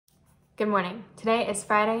Good morning. Today is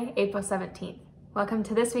Friday, April 17th. Welcome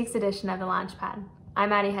to this week's edition of the Launchpad.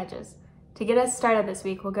 I'm Addie Hedges. To get us started this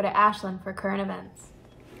week, we'll go to Ashland for current events.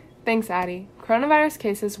 Thanks, Addie. Coronavirus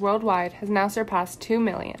cases worldwide has now surpassed 2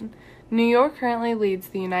 million. New York currently leads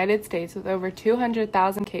the United States with over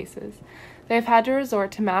 200,000 cases. They have had to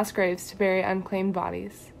resort to mass graves to bury unclaimed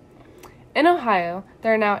bodies. In Ohio,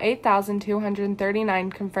 there are now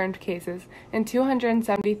 8,239 confirmed cases and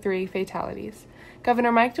 273 fatalities.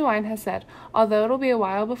 Governor Mike DeWine has said, although it'll be a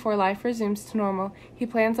while before life resumes to normal, he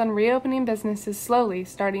plans on reopening businesses slowly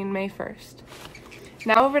starting May 1st.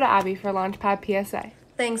 Now over to Abby for Launchpad PSA.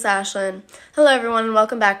 Thanks, Ashlyn. Hello, everyone, and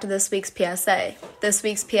welcome back to this week's PSA. This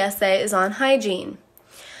week's PSA is on hygiene.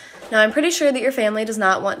 Now, I'm pretty sure that your family does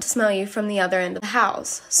not want to smell you from the other end of the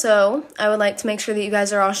house, so I would like to make sure that you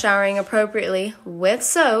guys are all showering appropriately with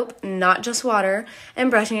soap, not just water,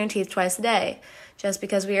 and brushing your teeth twice a day. Just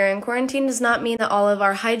because we are in quarantine does not mean that all of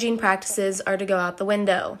our hygiene practices are to go out the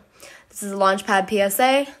window. This is a Launchpad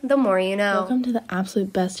PSA, the more you know. Welcome to the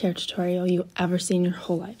absolute best hair tutorial you've ever seen in your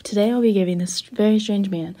whole life. Today I'll be giving this very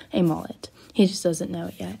strange man a mullet. He just doesn't know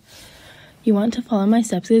it yet. You want to follow my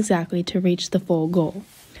steps exactly to reach the full goal.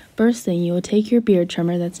 First thing, you will take your beard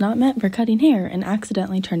trimmer that's not meant for cutting hair and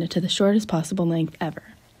accidentally turn it to the shortest possible length ever.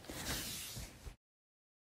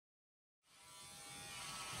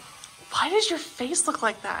 Why does your face look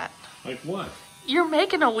like that? Like what? You're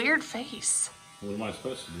making a weird face. What am I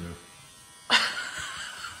supposed to do?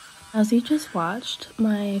 As you just watched,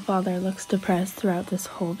 my father looks depressed throughout this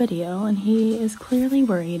whole video, and he is clearly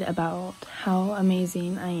worried about how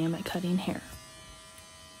amazing I am at cutting hair.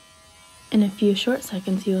 In a few short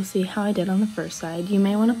seconds, you will see how I did on the first side. You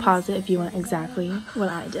may want to pause it if you want exactly what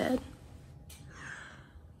I did.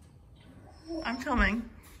 I'm filming.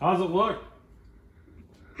 How does it look?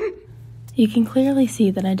 You can clearly see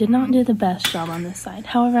that I did not do the best job on this side.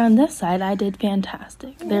 However, on this side, I did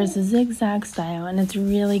fantastic. There's a zigzag style, and it's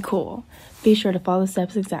really cool. Be sure to follow the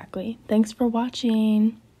steps exactly. Thanks for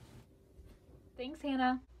watching. Thanks,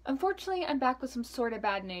 Hannah. Unfortunately, I'm back with some sorta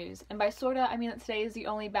bad news, and by sorta, I mean that today is the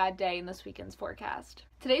only bad day in this weekend's forecast.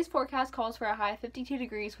 Today's forecast calls for a high of 52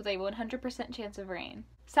 degrees with a 100% chance of rain.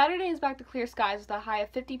 Saturday is back to clear skies with a high of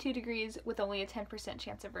 52 degrees with only a 10%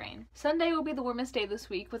 chance of rain. Sunday will be the warmest day this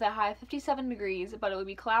week with a high of 57 degrees, but it will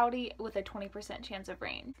be cloudy with a 20% chance of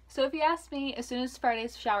rain. So if you ask me, as soon as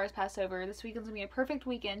Friday's showers pass over, this weekend's gonna be a perfect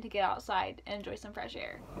weekend to get outside and enjoy some fresh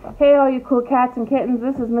air. Hey all you cool cats and kittens,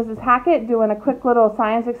 this is Mrs. Hackett doing a quick little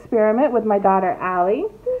science experiment with my daughter Allie.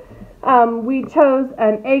 We chose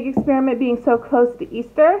an egg experiment being so close to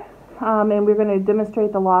Easter, and we're going to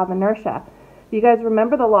demonstrate the law of inertia. You guys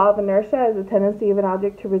remember the law of inertia is the tendency of an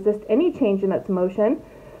object to resist any change in its motion.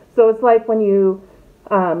 So it's like when you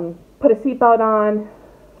put a seatbelt on,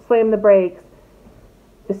 slam the brakes,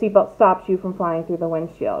 the seatbelt stops you from flying through the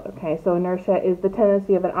windshield. Okay, so inertia is the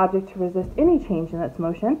tendency of an object to resist any change in its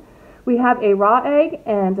motion. We have a raw egg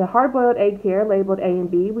and a hard-boiled egg here labeled A and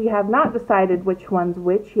B. We have not decided which one's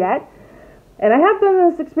which yet. And I have done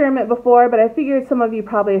this experiment before, but I figured some of you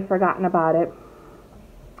probably have forgotten about it.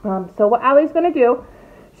 So what Allie's going to do,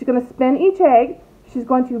 she's going to spin each egg. She's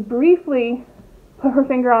going to briefly put her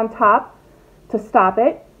finger on top to stop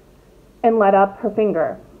it and let up her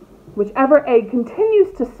finger. Whichever egg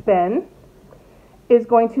continues to spin is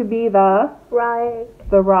going to be the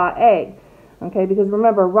raw egg. Okay, because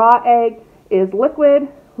remember, raw egg is liquid.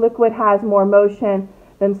 Liquid has more motion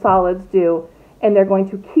than solids do, and they're going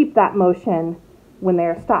to keep that motion when they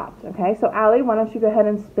are stopped. Okay, so Allie, why don't you go ahead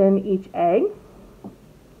and spin each egg?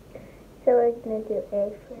 So we're going to do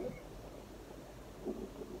A first.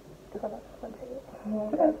 Hold on, 1 second.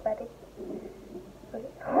 Okay. Ready? Okay,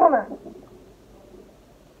 hold on.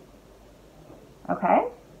 Okay.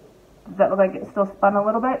 Does that look like it still spun a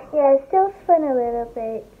little bit? Yeah, it still spun a little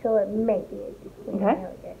bit, so it may be. Okay.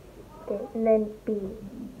 Okay, and then B.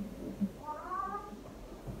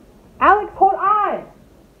 Alex, hold on!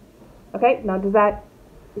 Okay, now does that...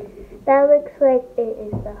 That looks like it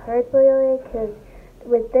is the hard-boiled egg, because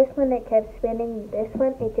with this one it kept spinning, this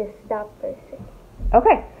one it just stopped for a second.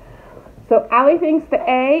 Okay, so Allie thinks the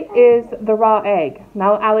A is the raw egg.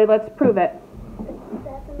 Now, Allie, let's prove it.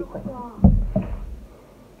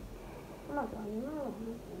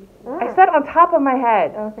 I said on top of my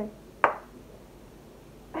head. Okay.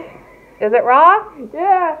 Is it raw?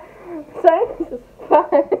 Yeah. Science is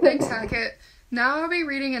fun. Thanks, Hackett. Now I'll be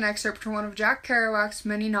reading an excerpt from one of Jack Kerouac's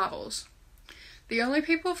many novels. The only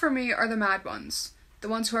people for me are the mad ones. The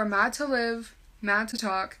ones who are mad to live, mad to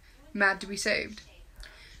talk, mad to be saved.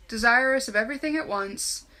 Desirous of everything at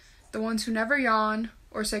once, the ones who never yawn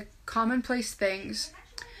or say commonplace things,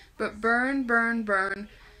 but burn, burn, burn,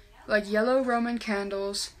 like yellow Roman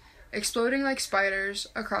candles, exploding like spiders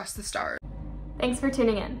across the stars. Thanks for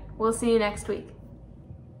tuning in. We'll see you next week.